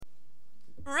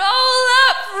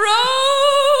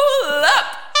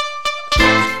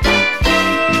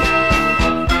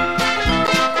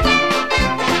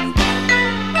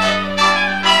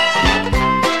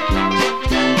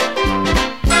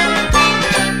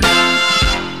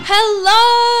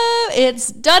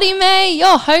It's Dottie May,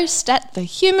 your host at the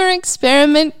Humour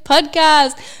Experiment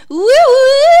podcast. Woo!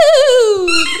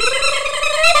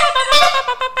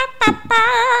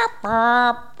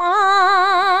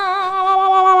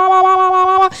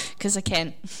 Because I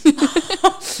can.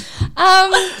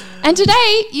 And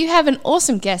today you have an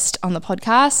awesome guest on the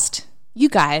podcast. You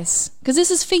guys, because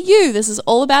this is for you. This is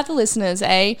all about the listeners,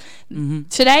 eh? Mm-hmm.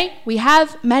 Today we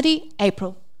have Maddie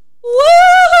April. Woo!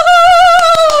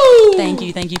 Thank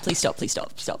you. Please stop.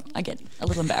 I get a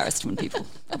little embarrassed when people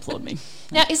applaud me.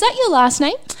 Now, is that your last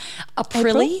name?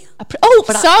 Aprilly? I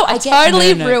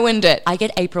totally ruined it. I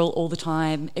get April all the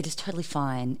time. It is totally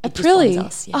fine. Aprilly?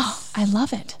 Yes. Oh, I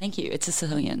love it. Thank you. It's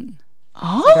Sicilian.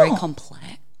 Oh. It's very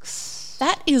complex.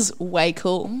 That is way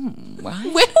cool.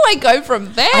 Right? Where do I go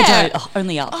from there? I don't.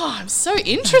 Only up. Oh, I'm so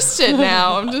interested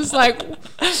now. I'm just like,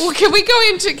 well, can we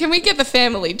get the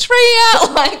family tree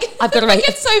out? Like, I've got to I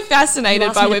get so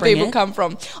fascinated by where people come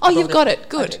from. Oh, you've got it.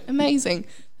 Good. Amazing.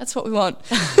 That's what we want.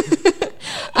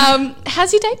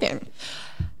 How's your day been?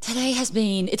 Today it's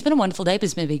been a wonderful day, but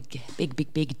it's been a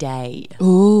big day.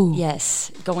 Ooh.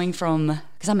 Yes. Going from,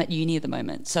 because I'm at uni at the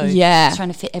moment, so yeah, trying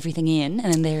to fit everything in,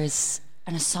 and then there's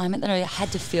an assignment that I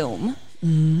had to film.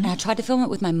 And I tried to film it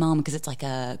with my mum because it's like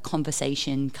a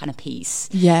conversation kind of piece.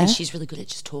 Yeah. And she's really good at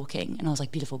just talking. And I was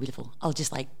like, beautiful. I'll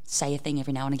just like say a thing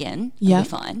every now and again. Yeah. It'll be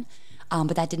fine.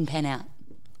 But that didn't pan out.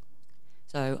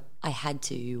 So I had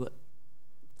to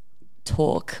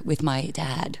talk with my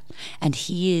dad. And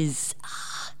he is,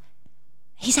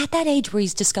 he's at that age where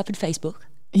he's discovered Facebook.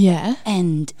 Yeah.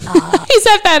 And he's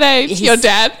at that age, your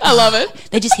dad. I love it.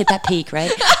 They just hit that peak,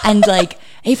 right? And like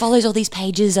he follows all these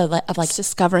pages of like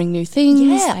discovering new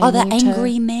things. Yeah, other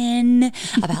angry men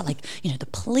about like, the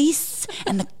police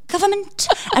and the government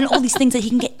and all these things that he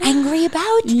can get angry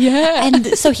about. Yeah. And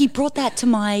so he brought that to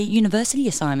my university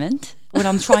assignment when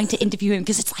I'm trying to interview him,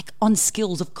 because it's like on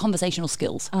skills of conversational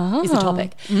skills is the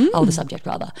topic, or the subject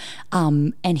rather.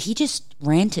 And he just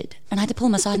ranted, and I had to pull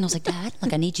him aside, and I was like, Dad,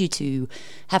 like I need you to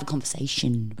have a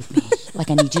conversation with me. Like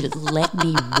I need you to let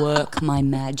me work my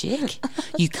magic.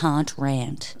 You can't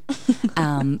rant.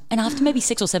 And after maybe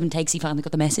 6 or 7 takes, he finally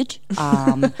got the message.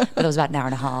 But it was about an hour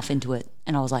and a half into it,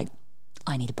 and I was like,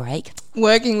 I need a break.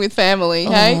 Working with family,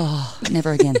 hey? Oh,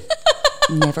 never again.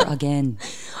 Never again.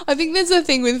 I think there's a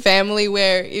thing with family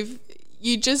where if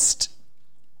you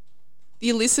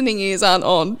your listening ears aren't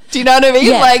on. Do you know what I mean?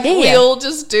 Yeah, we all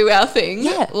just do our thing.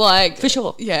 Yeah, like for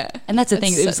sure. Yeah, and that's the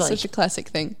thing. It was like such a classic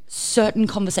thing. Certain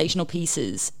conversational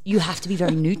pieces, you have to be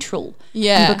very neutral.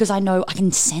 Yeah, and because I know I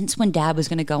can sense when Dad was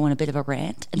going to go on a bit of a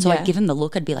rant, and so I'd give him the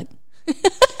look. I'd be like,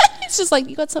 it's just like,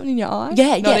 you got something in your eye.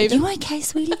 Yeah, yeah. Are you okay,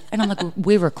 sweetie? And I'm like,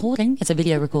 we're recording. It's a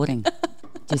video recording.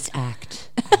 Just act.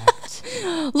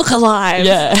 Look alive.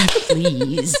 Yeah,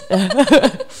 please.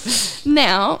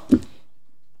 Now,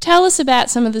 tell us about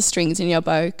some of the strings in your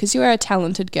bow, because you are a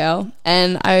talented girl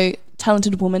and a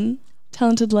talented woman,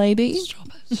 talented lady. Stop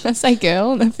it. I say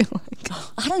girl and I feel like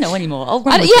I don't know anymore. I'll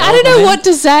I don't know what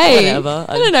to say. Whatever.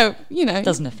 I don't know. It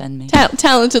doesn't offend me.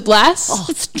 Talented lass. Oh,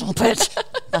 stop it.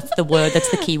 That's the word. That's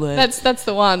the key word. That's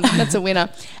the one. That's a winner.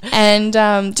 And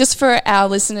just for our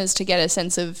listeners to get a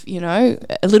sense of, a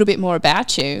little bit more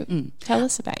about you, tell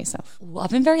us about yourself. Well,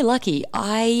 I've been very lucky.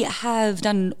 I have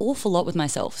done an awful lot with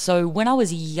myself. So when I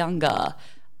was younger,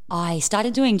 I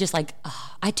started doing just like,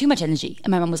 I had too much energy.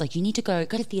 And my mum was like, you need to go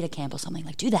to theatre camp or something.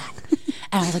 Like, do that.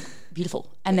 And I was like, beautiful.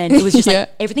 And then it was just like,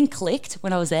 everything clicked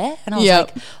when I was there. And I was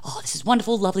like, oh, this is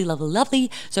wonderful, lovely, lovely,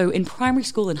 lovely. So in primary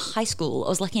school and high school, I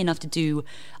was lucky enough to do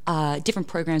different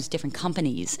programs, different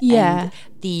companies. Yeah.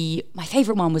 And my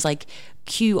favourite one was like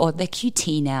they're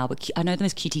QT now, but I know them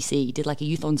as QTC, did like a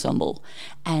youth ensemble.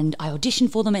 And I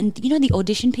auditioned for them. And the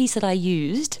audition piece that I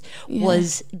used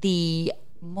was the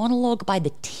monologue by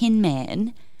the Tin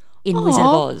Man in Wizard of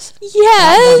Oz.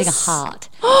 Yes. Having a heart.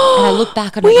 And I look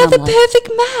back on it we and are I'm the like, perfect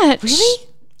match. Really?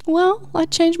 Well, I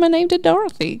changed my name to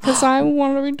Dorothy because I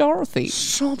want to be Dorothy.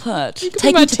 Stop it.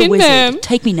 Take me to the Wizard. Man.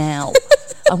 Take me now.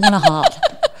 I want a heart.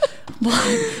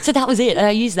 So that was it. I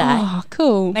used that. Oh,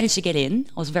 cool. Managed to get in.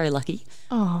 I was very lucky.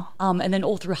 Oh. And then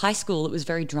all through high school, it was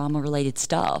very drama-related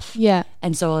stuff. Yeah.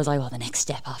 And so I was like, well, the next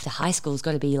step after high school has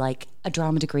got to be like a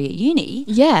drama degree at uni.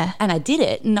 Yeah. And I did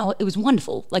it. And it was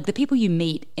wonderful. Like the people you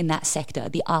meet in that sector,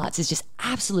 the arts, is just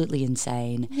absolutely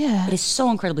insane. Yeah. It is so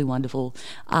incredibly wonderful.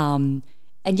 So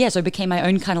I became my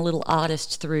own kind of little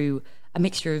artist through a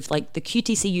mixture of like the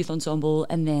QTC Youth Ensemble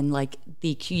and then like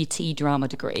the QUT drama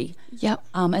degree. Yep.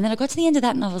 And then I got to the end of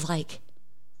that and I was like,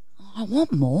 oh, I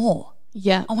want more.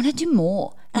 Yeah. I want to do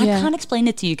more. And Yeah. I can't explain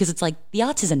it to you because it's like the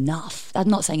arts is enough. I'm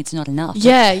not saying it's not enough. but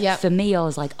Yeah, yeah. For me, I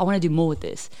was like, I want to do more with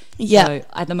this. Yeah. So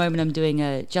at the moment, I'm doing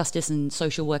a justice and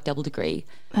social work double degree.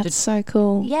 That's so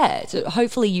cool. Yeah. So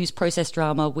hopefully use process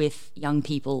drama with young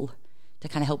people to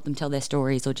kind of help them tell their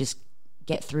stories or just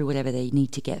get through whatever they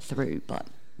need to get through. But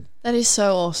That is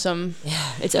so awesome.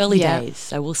 yeah, it's early Yeah. days.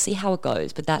 So we'll see how it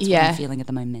goes. But that's what Yeah. I'm feeling at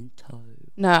the moment.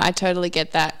 No, I totally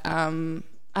get that. I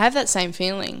have that same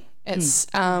feeling. It's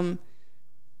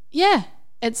yeah,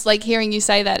 it's like hearing you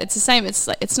say that. It's the same. It's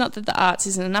like, it's not that the arts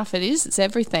isn't enough. It is. It's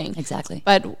everything. Exactly.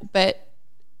 But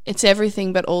it's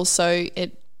everything. But also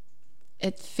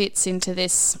it fits into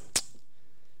this.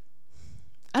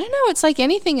 I don't know. It's like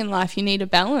anything in life. You need a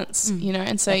balance, you know.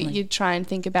 And so definitely. you try and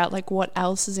think about like what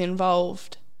else is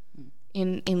involved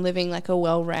in living like a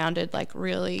well-rounded, like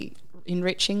really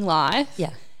enriching life.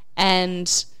 Yeah.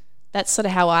 And that's sort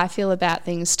of how I feel about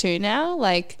things too now.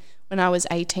 Like when I was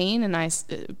 18 and I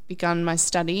begun my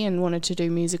study and wanted to do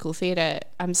musical theatre,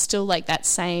 I'm still like that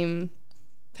same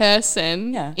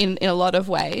person in a lot of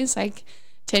ways. Like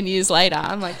 10 years later,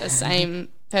 I'm like the same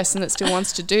person that still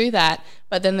wants to do that.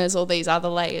 But then there's all these other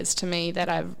layers to me that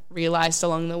I've realised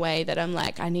along the way that I'm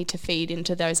like, I need to feed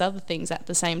into those other things at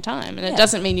the same time. And it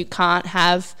doesn't mean you can't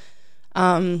have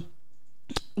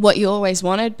what you always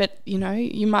wanted, but you know,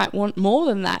 you might want more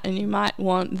than that, and you might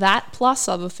want that plus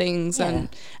other things. And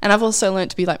I've also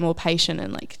learned to be like more patient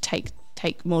and like take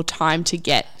more time to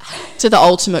get to the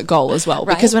ultimate goal as well.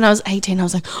 Because when I was 18, I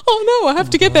was like, oh no, I have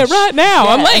to get there right now.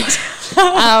 I'm late.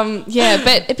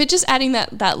 But just adding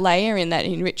that layer in that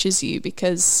enriches you,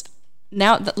 because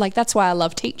now like that's why I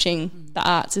love teaching the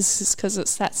arts, is just because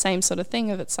it's that same sort of thing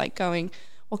of it's like going,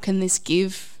 what can this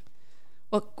give?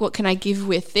 What can I give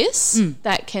with this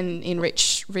that can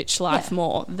enrich life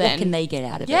more than what can they get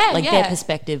out of it? Yeah, Like yeah. their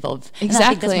perspective of and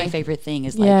I think that's my favorite thing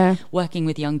is like working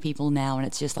with young people now, and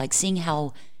it's just like seeing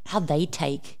how they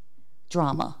take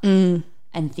drama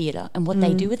and theatre and what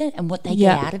they do with it and what they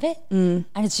get out of it. And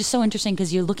it's just so interesting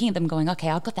because you're looking at them going, okay,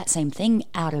 I got that same thing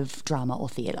out of drama or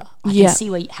theatre. I can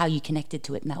see how you connected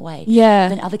to it in that way. Yeah.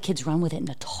 Then other kids run with it in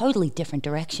a totally different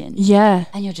direction. Yeah.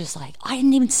 And you're just like, I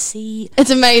didn't even see.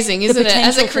 It's amazing, isn't it?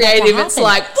 As a potential for that to creative, it's happen.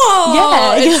 like, whoa!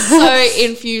 Yeah. It so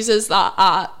infuses the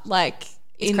art like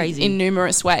crazy. in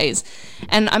numerous ways.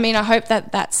 And I mean, I hope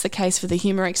that that's the case for the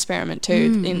humour experiment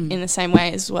too, in the same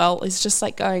way as well. It's just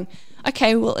like going,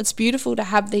 okay, well, it's beautiful to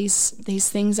have these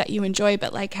things that you enjoy,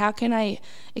 but like, how can I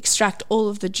extract all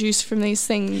of the juice from these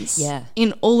things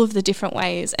in all of the different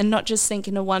ways, and not just think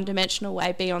in a one-dimensional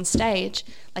way, be on stage.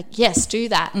 Like, yes, do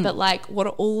that, but like, what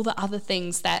are all the other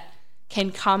things that can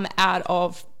come out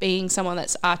of being someone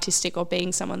that's artistic or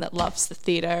being someone that loves the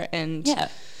theatre and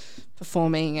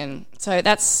performing? And so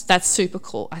that's super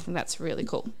cool. I think that's really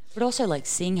cool. But also like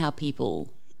seeing how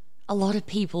a lot of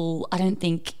people, I don't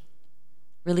think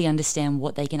really understand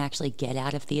what they can actually get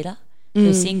out of theatre.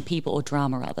 So seeing people, or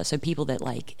drama rather, so people that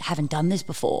like haven't done this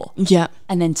before. Yeah.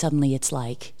 And then suddenly it's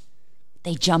like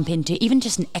they jump into even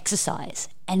just an exercise,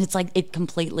 and it's like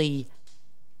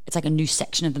it's like a new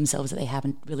section of themselves that they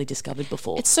haven't really discovered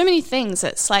before. It's so many things.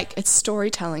 It's like, it's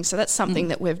storytelling. So that's something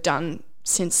that we've done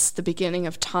since the beginning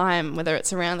of time, whether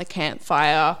it's around the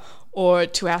campfire or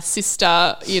to our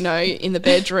sister, you know, in the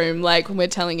bedroom, like when we're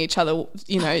telling each other,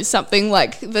 you know, something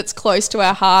like that's close to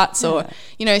our hearts, or,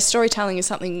 you know, storytelling is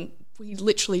something we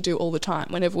literally do all the time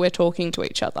whenever we're talking to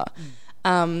each other.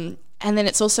 And then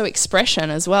it's also expression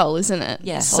as well, isn't it?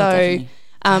 Yeah. So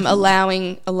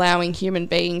allowing human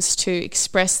beings to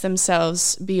express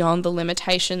themselves beyond the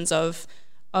limitations of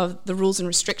the rules and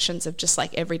restrictions of just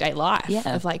like everyday life,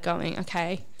 of like going,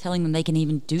 okay, telling them they can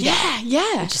even do that.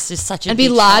 Which is just such a and be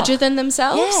big larger shock. than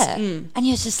themselves. And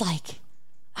you're just like,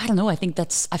 I don't know, I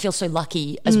feel so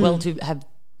lucky as well to have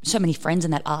so many friends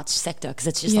in that arts sector, because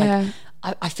it's just like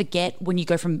I forget when you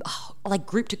go from like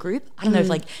group to group. I don't know if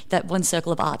like that one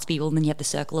circle of arts people, and then you have the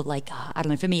circle of like I don't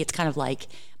know, for me it's kind of like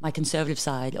my conservative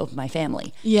side of my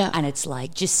family, and it's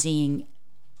like just seeing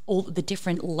all the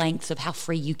different lengths of how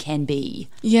free you can be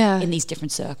in these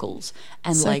different circles.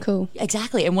 And so like cool.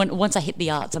 Exactly. And once I hit the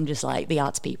arts, I'm just like, the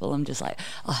arts people, I'm just like,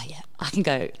 oh yeah, I can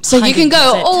go. So you can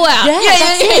go all out. Yeah.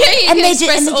 You and can they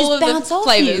express just all of bounce the off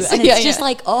flavors. you. And it's just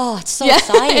like, oh, it's so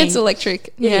exciting. It's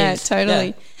electric. Yeah, is.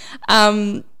 totally.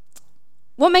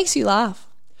 What makes you laugh?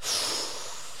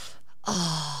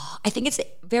 I think it's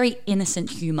very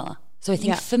innocent humor. So I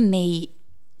think for me,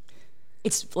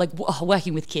 it's like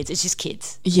working with kids. It's just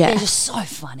kids. Yeah. They're just so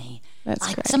funny. That's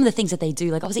like great. some of the things that they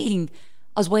do. Like I was eating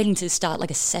I was waiting to start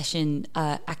like a session,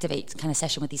 activate kind of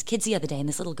session with these kids the other day, and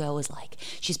this little girl was like,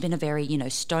 she's been a very,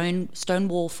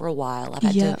 stonewall for a while. I've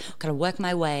had to kind of work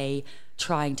my way,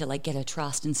 trying to like get her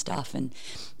trust and stuff. And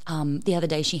the other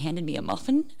day she handed me a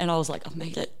muffin, and I was like, I've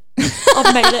made it.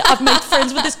 I've made it. I've made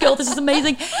friends with this girl. This is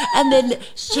amazing. And then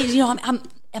she's, I'm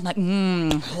like,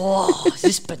 is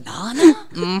this banana?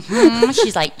 Mm-hmm.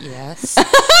 She's like, yes.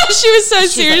 She was so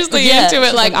seriously like, into it,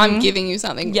 she's like, like, I'm giving you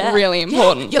something really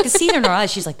important. You can see it in her eyes.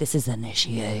 She's like, this is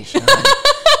initiation.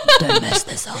 Don't mess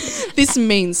this up. This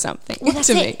means something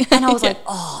to me. And I was like,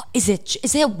 oh, is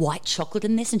there white chocolate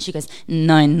in this? And she goes,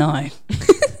 no.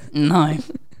 No.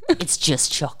 It's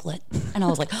just chocolate. And I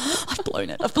was like, oh, I've blown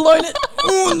it.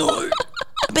 Oh, no.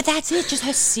 But that's it. Just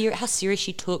how serious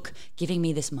she took giving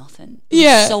me this muffin. It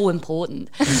was so important.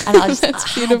 And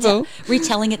That's beautiful.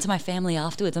 Retelling it to my family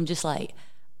afterwards, I'm just like,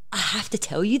 I have to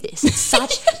tell you this. It's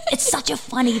such a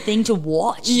funny thing to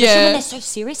watch. Especially when they're so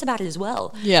serious about it as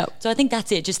well. Yeah. So I think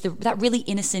that's it. Just that really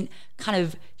innocent kind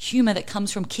of humor that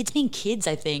comes from kids being kids,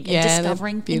 I think, and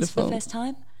discovering things for the first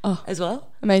time. As well.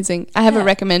 Amazing. I have a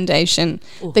recommendation.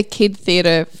 Ooh. The kid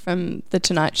theatre from The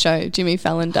Tonight Show, Jimmy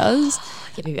Fallon does.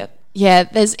 Yep. Yeah,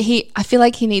 I feel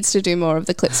like he needs to do more of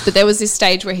the clips, but there was this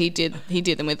stage where he did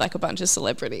them with like a bunch of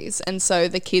celebrities, and so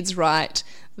the kids write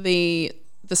the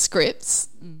scripts,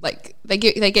 like they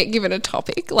get given a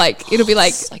topic, like it'll be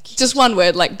like just one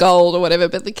word, like gold or whatever,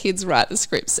 but the kids write the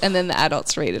scripts and then the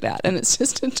adults read it out, and it's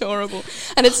just adorable.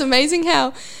 And it's amazing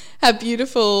how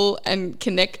beautiful and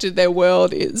connected their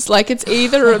world is. Like, it's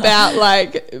either about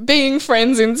like being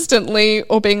friends instantly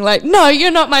or being like, no,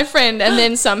 you're not my friend, and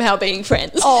then somehow being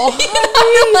friends. Oh,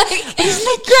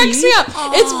 it cracks me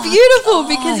up. It's beautiful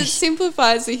because it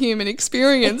simplifies the human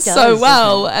experience so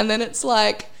well, and then it's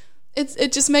like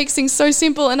it just makes things so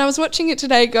simple. And I was watching it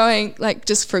today going, like,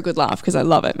 just for a good laugh because I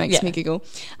love it. Makes me giggle.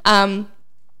 But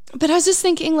I was just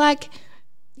thinking, like,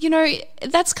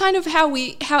 that's kind of how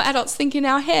adults think in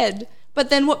our head. But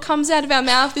then what comes out of our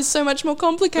mouth is so much more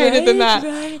complicated than that.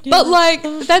 Right, but like,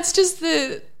 that's just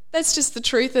the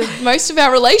truth of most of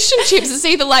our relationships. It's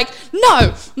either like, no,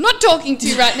 I'm not talking to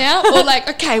you right now, or like,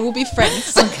 okay, we'll be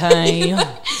friends. Okay.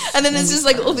 And then there's just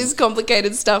like all this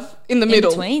complicated stuff in the middle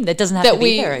between that doesn't have to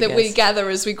be there, that we gather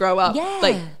as we grow up,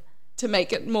 like to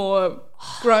make it more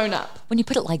grown up. When you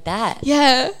put it like that.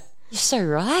 Yeah. You're so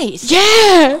right.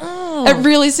 Yeah. Oh. It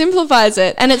really simplifies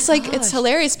it. And it's like, it's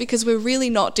hilarious because we're really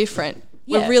not different.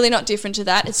 Yeah. We're really not different to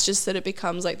that. It's just that it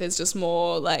becomes like there's just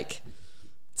more like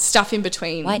stuff in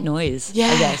between. White noise, I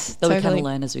guess. That we kind of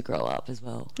learn as we grow up as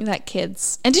well. Like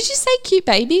kids. And did you say cute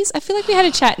babies? I feel like we had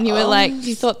a chat and you were like,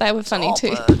 you thought they were funny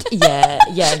too.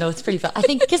 No, it's pretty fun. I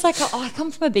think because I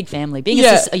come from a big family. Being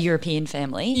just a European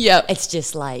family, it's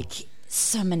just like...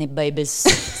 So many babies.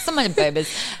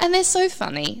 And they're so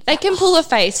funny. They can pull a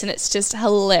face and it's just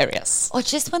hilarious. Or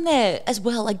just when they're, as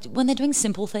well, like when they're doing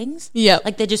simple things. Yeah.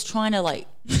 Like they're just trying to like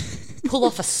pull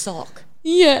off a sock.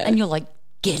 Yeah. And you're like,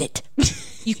 get it.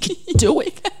 You can do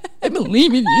it. I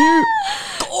believe in you.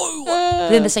 Go. But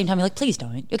then at the same time, you're like, please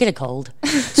don't. You'll get a cold.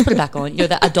 Just put it back on.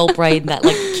 That adult brain, that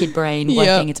like kid brain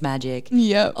working its magic.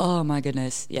 Yep. Oh my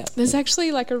goodness. Yeah. There's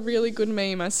actually like a really good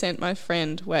meme I sent my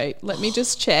friend. Wait, let me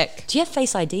just check. Do you have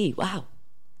Face ID? Wow.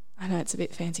 I know it's a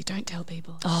bit fancy. Don't tell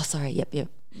people. Oh, sorry. Yep.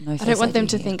 No, I don't want them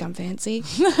to think I'm fancy.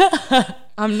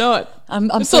 I'm not. I'm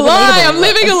it's so a lie. I'm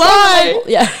living a lie.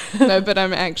 Yeah. No, but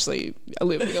I'm actually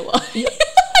living a lie.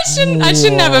 I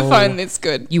shouldn't have a phone this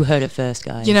good. You heard it first,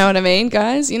 guys. You know what I mean,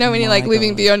 guys? You know when you're like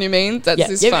living beyond your means? That's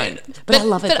this phone. But I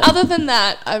love it. But other than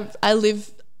that, I live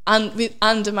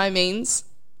under my means.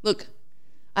 Look,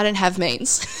 I don't have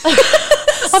means.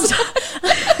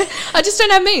 I just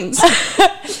don't have means.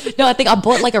 No, I think I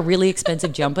bought like a really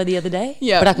expensive jumper the other day.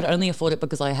 Yeah. But I could only afford it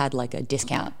because I had like a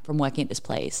discount from working at this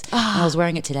place. And I was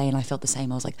wearing it today and I felt the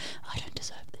same. I was like, I don't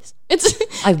deserve this.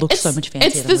 I look so much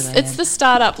fancier than what I am. It's the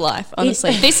startup life,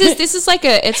 honestly. This is like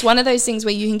it's one of those things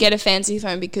where you can get a fancy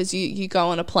phone because you go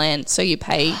on a plan, so you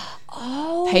pay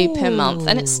per month,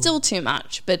 and it's still too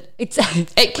much, but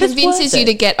it convinces you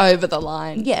to get over the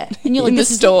line. Yeah, and you're like in the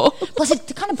store. Plus,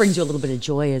 it kind of brings you a little bit of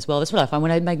joy as well. That's what I find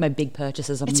when I make my big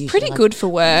purchases. It's pretty good for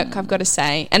work, I've got to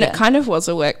say, and it kind of was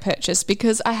a work purchase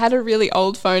because I had a really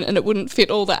old phone and it wouldn't fit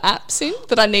all the apps in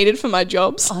that I needed for my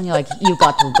jobs. Oh, and you're like, you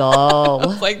got to go. I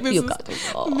was like, this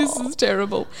is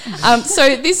terrible.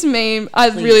 So this meme, I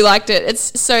really liked it.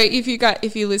 It's so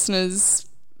if you listeners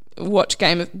watched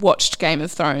Game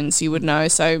of Thrones, you would know.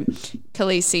 So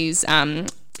Khaleesi's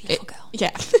beautiful girl.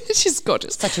 Yeah, she's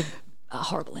gorgeous. Such a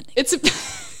horrible ending. It's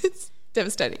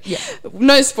devastating. Yeah,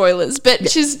 no spoilers, but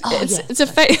it's a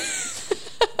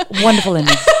Wonderful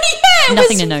ending. It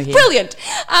Nothing was to know here. Brilliant.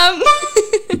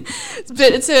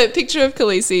 But it's a picture of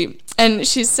Khaleesi, and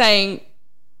she's saying,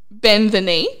 "Bend the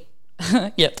knee."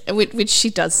 Yep. Which she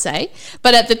does say,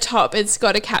 but at the top it's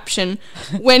got a caption,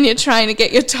 "When you're trying to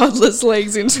get your toddler's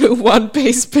legs into a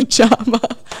one-piece pajama."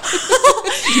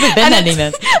 You better bend that knee,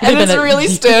 man. And it's a really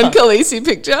stern Khaleesi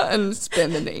picture, and it's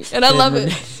bend the knee. And I love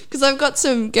it because I've got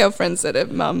some girlfriends that are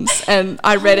mums, and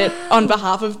I read it on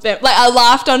behalf of them. Like, I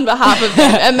laughed on behalf of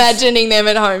them, imagining them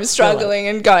at home struggling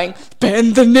and going,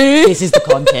 "Bend the knee." This is the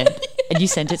content. And you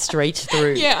sent it straight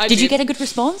through. Yeah, I did. You did. get a good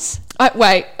response?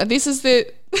 Wait, this is the...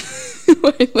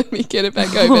 Wait, let me get it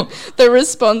back open. The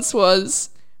response was,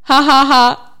 "Ha ha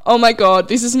ha, oh my God,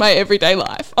 this is my everyday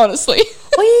life," honestly.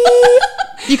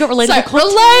 You got relatable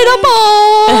content.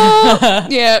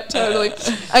 Relatable! Yeah, totally.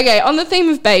 Okay, on the theme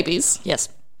of babies, Yes.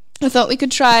 I thought we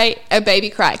could try a baby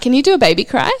cry. Can you do a baby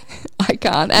cry? I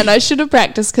can't. And I should have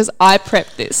practiced because I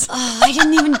prepped this. Oh, I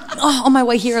didn't even... Oh, on my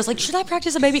way here, I was like, should I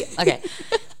practice a baby? Okay.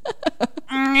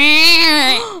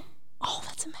 Oh,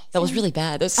 that's amazing. That was really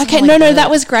bad. That was Okay, no, that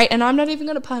was great. And I'm not even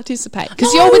going to participate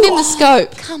because you're within the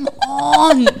scope. Come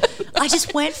on. I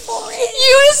just went for it.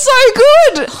 You are so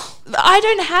good. I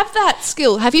don't have that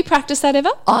skill. Have you practiced that ever?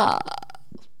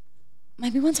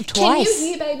 Maybe once or Can twice. you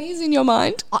hear babies in your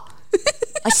mind?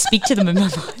 I speak to them in my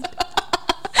mind.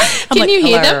 Can you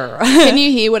hear "Hello." them? Can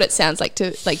you hear what it sounds like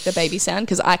to, like, the baby sound?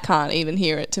 Because I can't even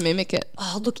hear it to mimic it.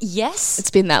 Oh, look, yes. It's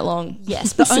been that long.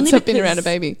 Yes, but since only I've been because- around a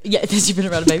baby. Yeah, since you've been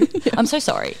around a baby. I'm so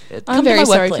sorry. I'm Come to very my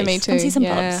sorry workplace. for me too. Come see some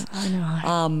Yeah, pups. I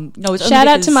know. No, it's Shout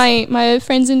only out to because- my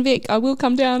friends in Vic. I will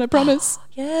come down. I promise.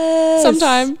 Yes.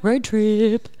 Sometime. Road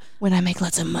trip. When I make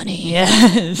lots of money.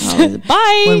 Yes.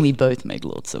 Bye. When we both make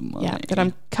lots of money. Yeah, but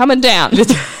I'm coming down.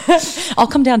 I'll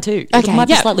come down too. Okay, It might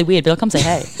be yeah. slightly weird, but I'll come say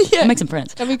hey. Yeah. I'll make some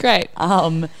friends. That'd be great.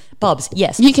 Bubs,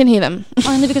 yes. You can hear them.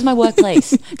 Only because my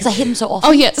workplace. Because I hear them so often.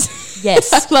 Oh, yes.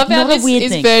 Yes. I love how Not a this weird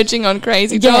is thing. verging on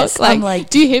crazy Yes, talk. I'm like,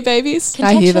 do you hear babies?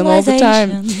 I hear them all the time.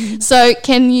 Contextualization. So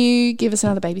can you give us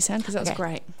another baby sound? Because that was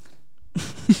great.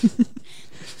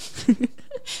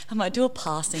 I might do a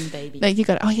passing baby. No, you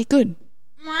got it. Oh, yeah, good.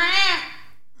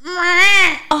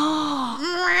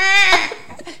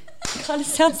 Kind of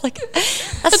sounds like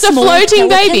It's a floating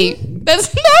baby. That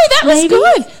was Maybe.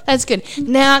 good. That's good.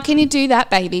 Now, can you do that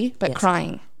baby, but Yes.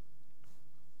 crying?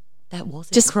 That was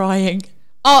it. Just- crying.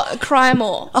 Oh, cry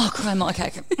more. Oh, cry more.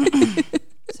 Okay.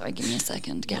 Sorry, give me a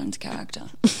second. Get into character.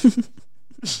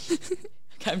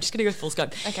 Okay, I'm just going to go full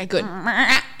scope. Okay, good.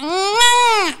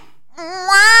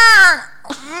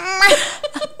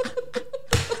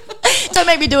 Don't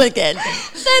make me do it again.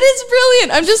 That is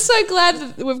brilliant. I'm just so glad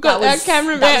that we've got our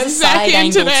cameraman that was a back side in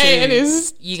angle today too. and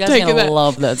is You guys are taking going to that.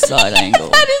 love that side angle.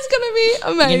 That is going to be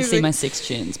You're going to see amazing. my 6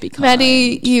 chins be kind.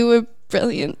 Maddie, you were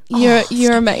brilliant. You're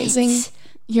stop amazing. it.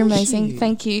 You're amazing.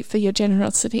 Thank you for your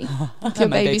generosity with your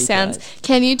My baby baby sounds. cries.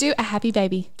 Can you do a happy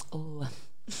baby? Oh.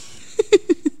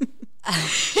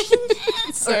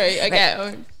 Sorry.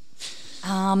 Okay.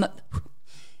 Um.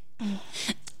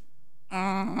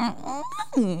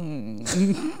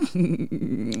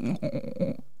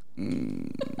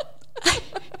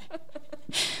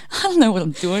 I don't know what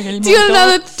I'm doing anymore. Do you want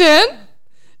another turn?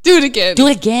 Do it again. Do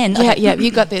it again. Yeah, Okay. yeah, you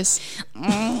got this.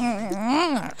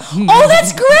 Oh,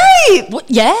 that's great. What?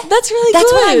 Yeah, That's really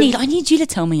That's good. what I need. I need you to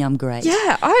tell me I'm great.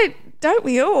 Yeah, don't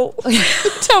we all?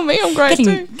 Tell me I'm great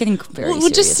too. Getting very We'll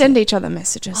just serious. send each other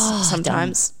messages Oh,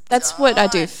 sometimes. That's what I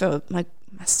do for my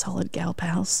solid gal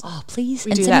pals. Oh, please.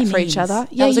 We and do send that me for each memes. other.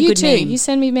 That Yeah, was a you good too. meme. You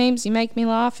send me memes, you make me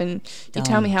laugh, and you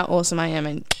tell Done. me how awesome I am,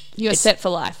 and you're It's set for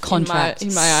life Contract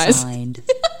in my eyes. signed.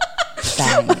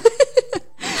 Bang.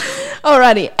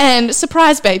 Alrighty, and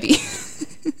surprise baby.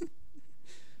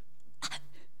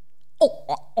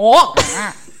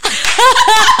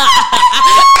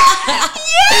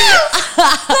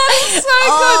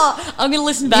 I'm gonna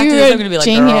listen back to You're this. a I'm gonna be like,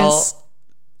 genius. girl.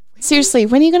 Seriously,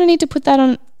 when are you going to need to put that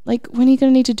on? Like, when are you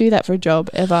going to need to do that for a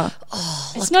job ever?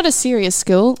 It's not a serious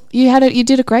skill. You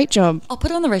did a great job. I'll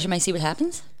put it on the resume. See what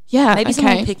happens. Yeah. Maybe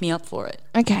someone will okay. pick me up for it.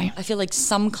 Okay. I feel like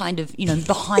some kind of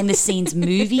behind the scenes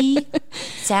movie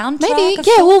soundtrack. Maybe. of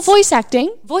Yeah. Well, sorts. voice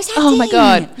acting. Voice Oh my acting.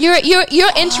 god, you're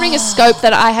entering a scope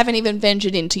that I haven't even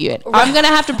ventured into yet. I'm gonna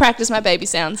have to practice my baby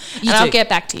sounds, and I'll do. get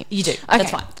back to you. You do. Okay.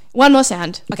 That's fine. One more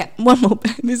sound. Okay. One more.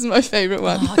 This is my favorite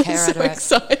one. Oh, okay, I'm right, so right.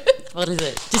 excited. What is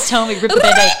it? Just tell me. Rip the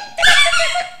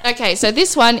band-aid. Okay, so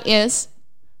this one is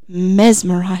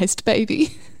mesmerized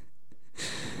baby.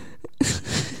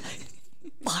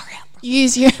 Far out.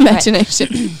 Use your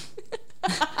imagination.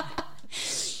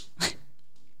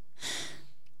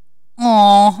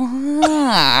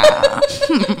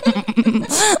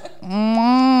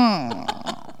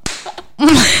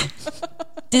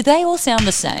 Did they all sound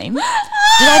the same? Did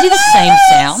I do the same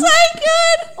sound? So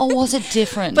good. Or was it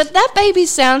different? But that baby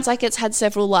sounds like it's had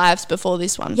several lives before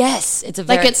this one. yes, it's a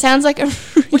very... Like it sounds like a...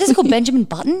 What is it called? Benjamin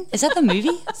Button? Is that the movie?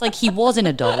 It's like he was an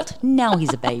adult. Now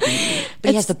he's a baby. But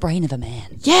he has the brain of a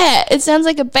man. Yeah, it sounds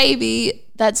like a baby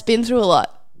that's been through a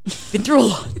lot. Been through a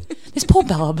lot. This poor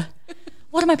bub.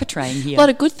 What am I portraying here? A lot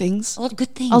of good things. A lot of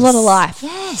good things. A lot of life.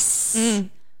 Yes.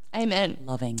 Amen.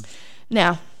 Loving.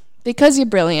 Now, because you're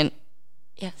brilliant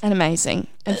Yeah. and amazing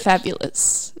and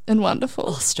fabulous and wonderful.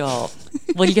 Oh, stop.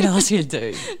 What are you going to ask me to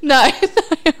do? No,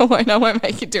 I won't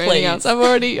make you do anything Please. else.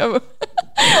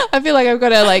 I feel like I've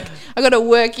got to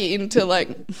work you into like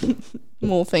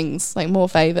more things, like more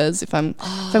favors. If I'm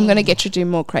going to get you to do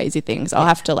more crazy things, I'll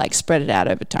have to like spread it out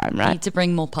over time, I right? need to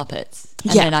bring more puppets.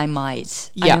 And Yeah. then I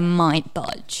might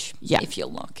budge. Yeah. If you're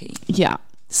lucky. Yeah.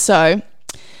 So,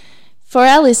 for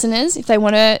our listeners, if they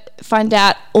want to find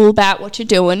out all about what you're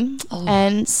doing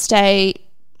and stay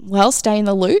in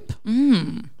the loop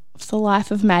of the life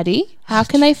of Maddie, how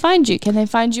can they find you? Can they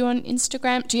find you on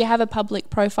Instagram? Do you have a public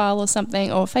profile or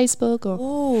something, or Facebook? Or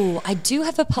Oh, I do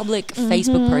have a public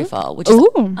Facebook profile, which is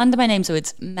Ooh. under my name. So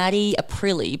it's Maddie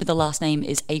Aprilli, but the last name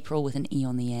is April with an E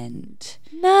on the end.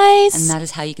 nice, And that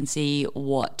is how you can see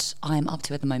what I'm up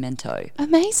to at the momento.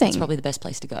 amazing, It's probably the best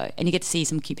place to go. And you get to see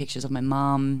some cute pictures of my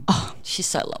mum. Oh, she's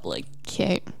so lovely.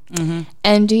 cute.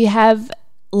 And do you have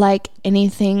like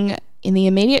anything in the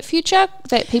immediate future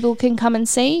that people can come and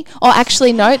see? Or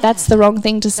actually, no, that's the wrong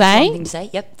thing to say. Wrong thing to say,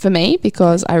 yep. For me,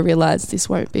 because I realise this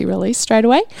won't be released straight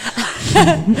away.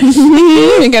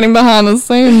 You're getting behind the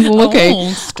scenes, looking.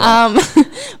 Oh, stop.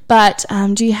 But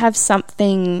do you have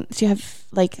something? Do you have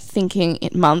like thinking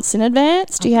it months in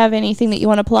advance? Do you have anything that you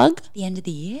want to plug? The end of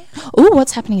the year? Oh,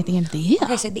 what's happening at the end of the year?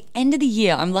 Okay, so at the end of the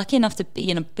year, I'm lucky enough to be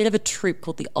in a bit of a troupe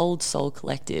called the Old Soul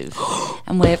Collective.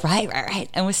 And we're, right.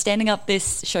 And we're standing up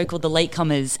this show called The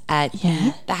Latecomers at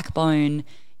the Backbone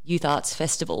Youth Arts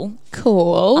Festival.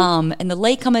 Cool. And the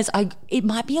Latecomers, it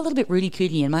might be a little bit Rudy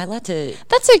Cootie. Am I allowed to...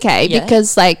 That's okay Yeah?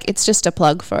 because like it's just a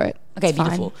plug for it. Okay, It's fine.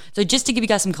 beautiful. So just to give you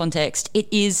guys some context, it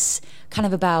is kind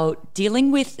of about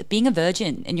dealing with being a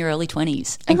virgin in your early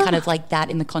 20s and kind of like that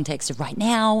in the context of right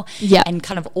now Yeah. and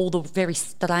kind of all the very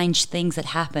strange things that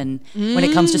happen when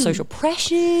it comes to social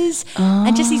pressures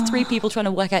and just these three people trying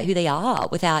to work out who they are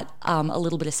without a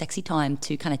little bit of sexy time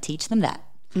to kind of teach them that.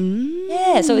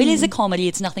 Yeah, so it is a comedy.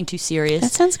 It's nothing too serious.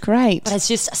 That sounds great. But it's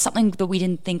just something that we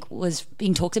didn't think was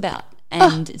being talked about.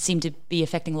 And it seemed to be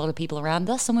affecting a lot of people around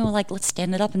us. And we were like, let's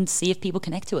stand it up and see if people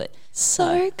connect to it.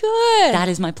 So good. That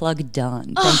is my plug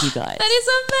done. Thank you guys. That is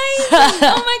amazing.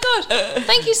 Oh my gosh.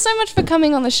 Thank you so much for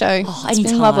coming on the show. Oh, It's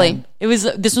anytime. been lovely.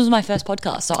 This was my first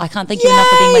podcast, so I can't thank you enough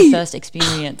for being my first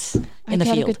experience in the You had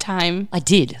a field. good time. I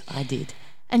did.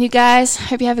 And you guys,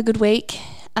 hope you have a good week.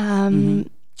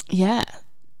 Yeah.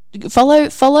 Follow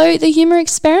the Humour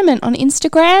Experiment on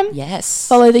Instagram. Yes.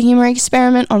 Follow the Humour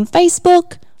Experiment on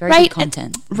Facebook. Very good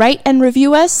content. Rate and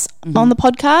review us on the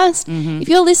podcast. If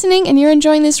you're listening and you're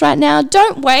enjoying this right now,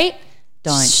 don't wait.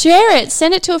 Don't. Share it.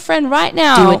 Send it to a friend right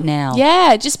now. Do it now.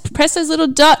 Yeah, just press those little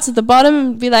dots at the bottom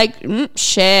and be like,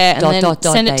 share, and then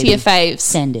send it to your faves.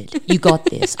 Send it. You got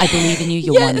this. I believe in you.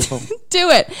 You're wonderful. Do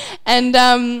it.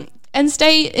 And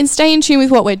stay in tune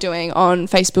with what we're doing on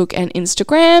Facebook and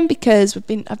Instagram because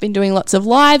I've been doing lots of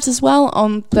lives as well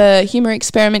on the Humour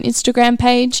Experiment Instagram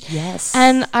page. Yes.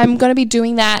 And I'm going to be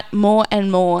doing that more and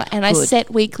more. And I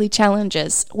set weekly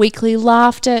challenges, weekly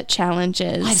laughter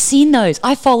challenges. I've seen those.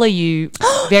 I follow you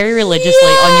very religiously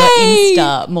on your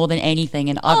Insta more than anything.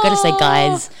 And I've got to say,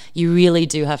 guys, you really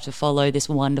do have to follow this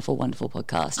wonderful, wonderful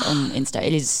podcast on Insta.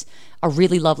 It is a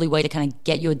really lovely way to kind of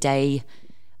get your day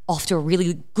off to a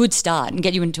really good start and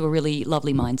get you into a really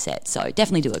lovely mindset. So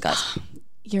definitely do it, guys.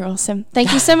 You're awesome.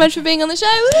 Thank you so much for being on the show.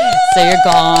 See you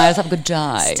guys. Have a good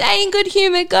day. Stay in good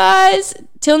humour, guys.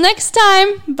 Till next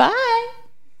time. Bye.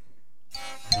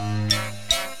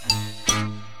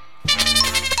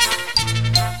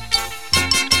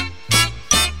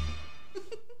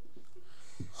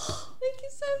 Thank you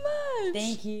so much.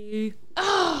 Thank you.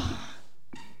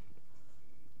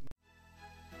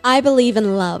 I believe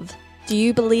in love. Do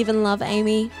you believe in love,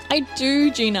 Amy? I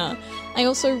do, Gina. I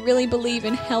also really believe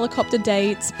in helicopter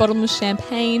dates, bottomless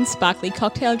champagne, sparkly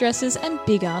cocktail dresses, and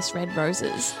big-ass red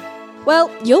roses.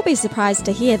 Well, you'll be surprised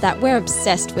to hear that we're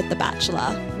obsessed with The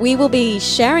Bachelor. We will be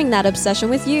sharing that obsession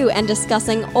with you and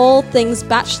discussing all things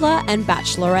Bachelor and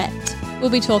Bachelorette. We'll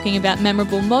be talking about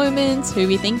memorable moments, who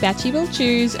we think Batchy will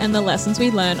choose, and the lessons we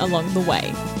learn along the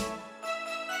way.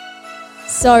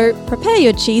 So prepare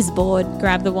your cheese board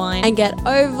Grab the wine. and get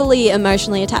overly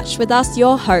emotionally attached with us,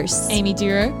 your hosts, Amy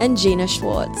Duro. and Gina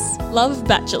Schwartz. Love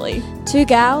Bachelor. Two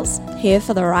gals here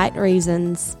for the right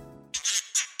reasons.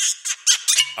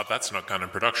 A That's Not Canon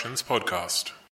Productions podcast.